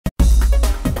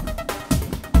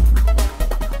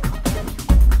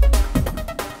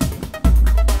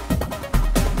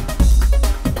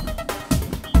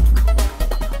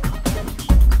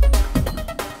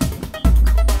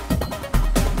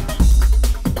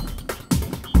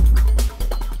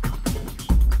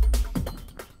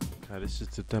This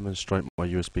is to demonstrate my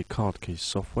USB card key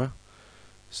software.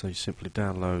 So you simply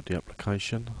download the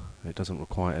application. It doesn't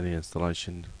require any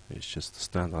installation, it's just a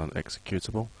standalone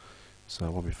executable. So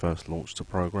when we first launch the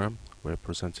program, we're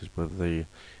presented with the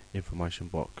information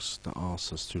box that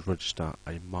asks us to register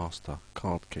a master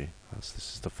card key, as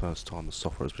this is the first time the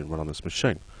software has been run on this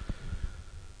machine.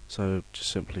 So just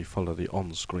simply follow the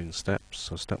on-screen steps.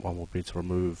 So step 1 will be to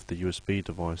remove the USB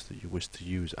device that you wish to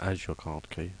use as your card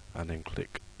key, and then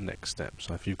click next step.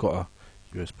 So if you've got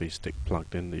a USB stick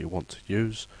plugged in that you want to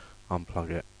use,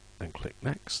 unplug it and click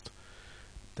next.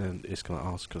 Then it's going to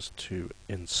ask us to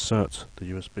insert the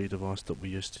USB device that we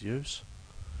used to use.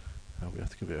 We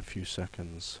have to give it a few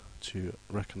seconds to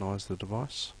recognise the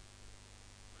device.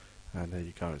 And there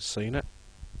you go, it's seen it.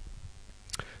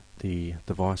 The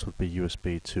device would be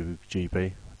USB 2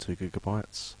 GB, 2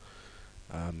 gigabytes.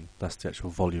 That's the actual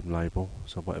volume label,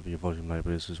 so whatever your volume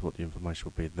label is what the information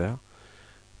will be there.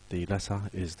 The letter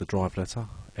is the drive letter.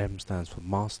 M stands for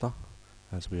master,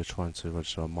 as we are trying to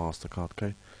register a master card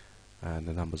key, and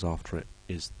the numbers after it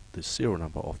is the serial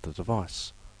number of the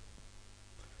device.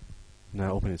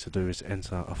 Now all we need to do is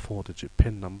enter a 4-digit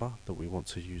PIN number that we want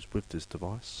to use with this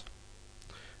device.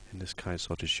 In this case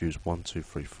I'll just use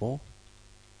 1234.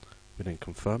 We then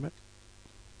confirm it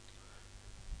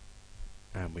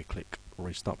and we click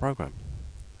restart program.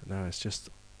 Now it's just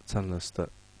telling us that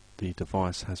the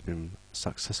device has been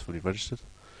successfully registered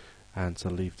and to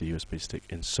leave the USB stick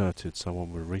inserted, so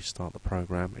when we restart the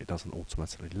program it doesn't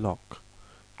automatically lock.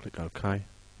 Click OK,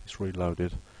 it's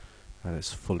reloaded and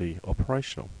it's fully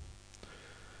operational.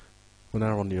 We're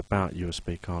now on the About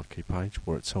USB card key page,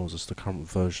 where it tells us the current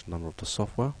version number of the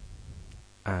software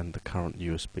and the current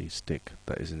USB stick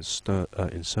that is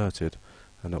inserted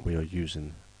and that we are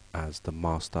using as the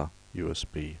master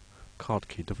USB card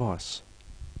key device.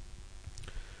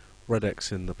 Red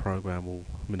X in the program will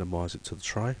minimise it to the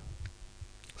tray,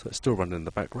 so it's still running in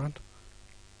the background.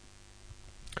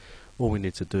 All we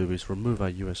need to do is remove our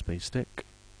USB stick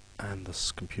and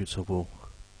this computer will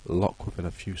lock within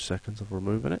a few seconds of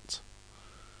removing it.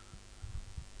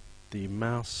 The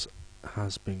mouse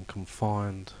has been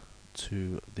confined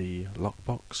to the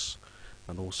lockbox,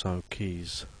 and also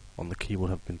keys on the keyboard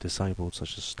have been disabled,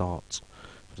 such as start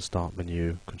for the start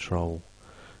menu, control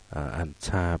and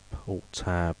tab, alt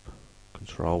tab,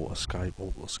 control, escape,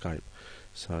 alt escape.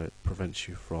 So it prevents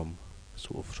you from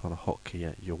sort of trying to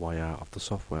hotkey your way out of the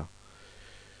software.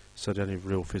 So the only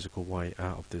real physical way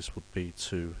out of this would be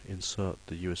to insert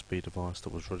the USB device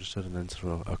that was registered and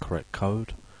enter a correct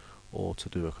code, or to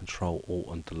do a control, alt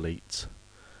and delete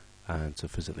and to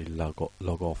physically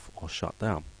log off or shut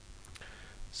down.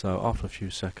 So after a few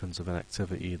seconds of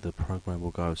inactivity, the program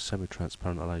will go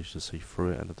semi-transparent, allows you to see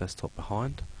through it and the desktop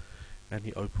behind.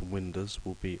 Any open windows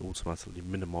will be automatically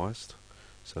minimised,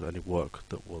 so that any work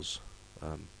that was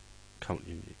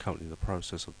currently in the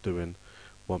process of doing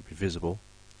won't be visible,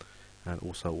 and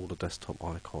also all the desktop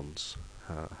icons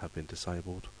have been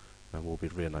disabled and will be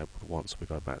re-enabled once we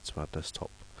go back to our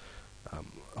desktop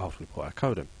after we put our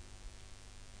code in.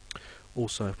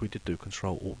 Also, if we did do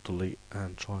control alt delete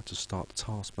and try to start the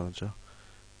task manager,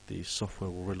 the software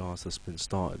will realise that's been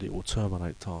started, it will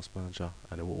terminate task manager,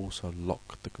 and it will also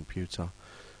lock the computer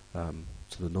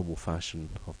to the normal fashion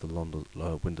of the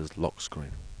Windows lock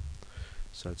screen.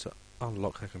 So to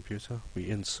unlock our computer, we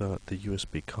insert the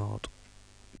USB card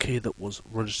key that was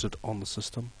registered on the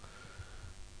system.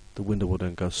 The window will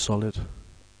then go solid,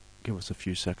 give us a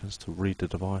few seconds to read the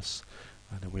device,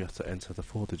 and then we have to enter the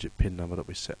 4-digit PIN number that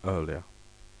we set earlier.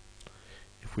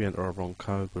 If we enter a wrong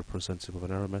code, we're presented with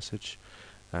an error message,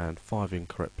 and 5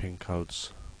 incorrect PIN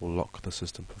codes will lock the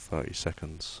system for 30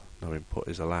 seconds. No input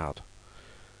is allowed.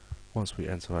 Once we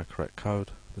enter our correct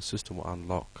code, the system will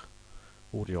unlock,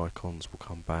 all the icons will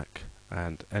come back,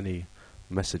 and any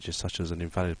messages such as an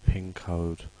invalid PIN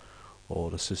code or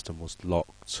the system was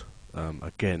locked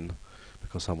again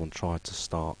because someone tried to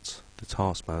start the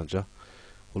task manager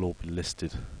will all be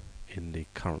listed in the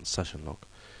current session log.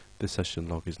 This session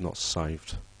log is not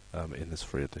saved in this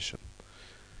free edition.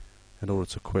 In order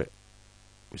to quit,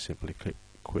 we simply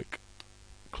click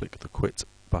the quit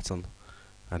button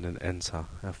and then enter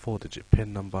our 4-digit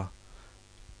PIN number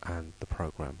and the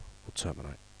program will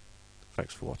terminate.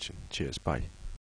 Thanks for watching. Cheers, bye.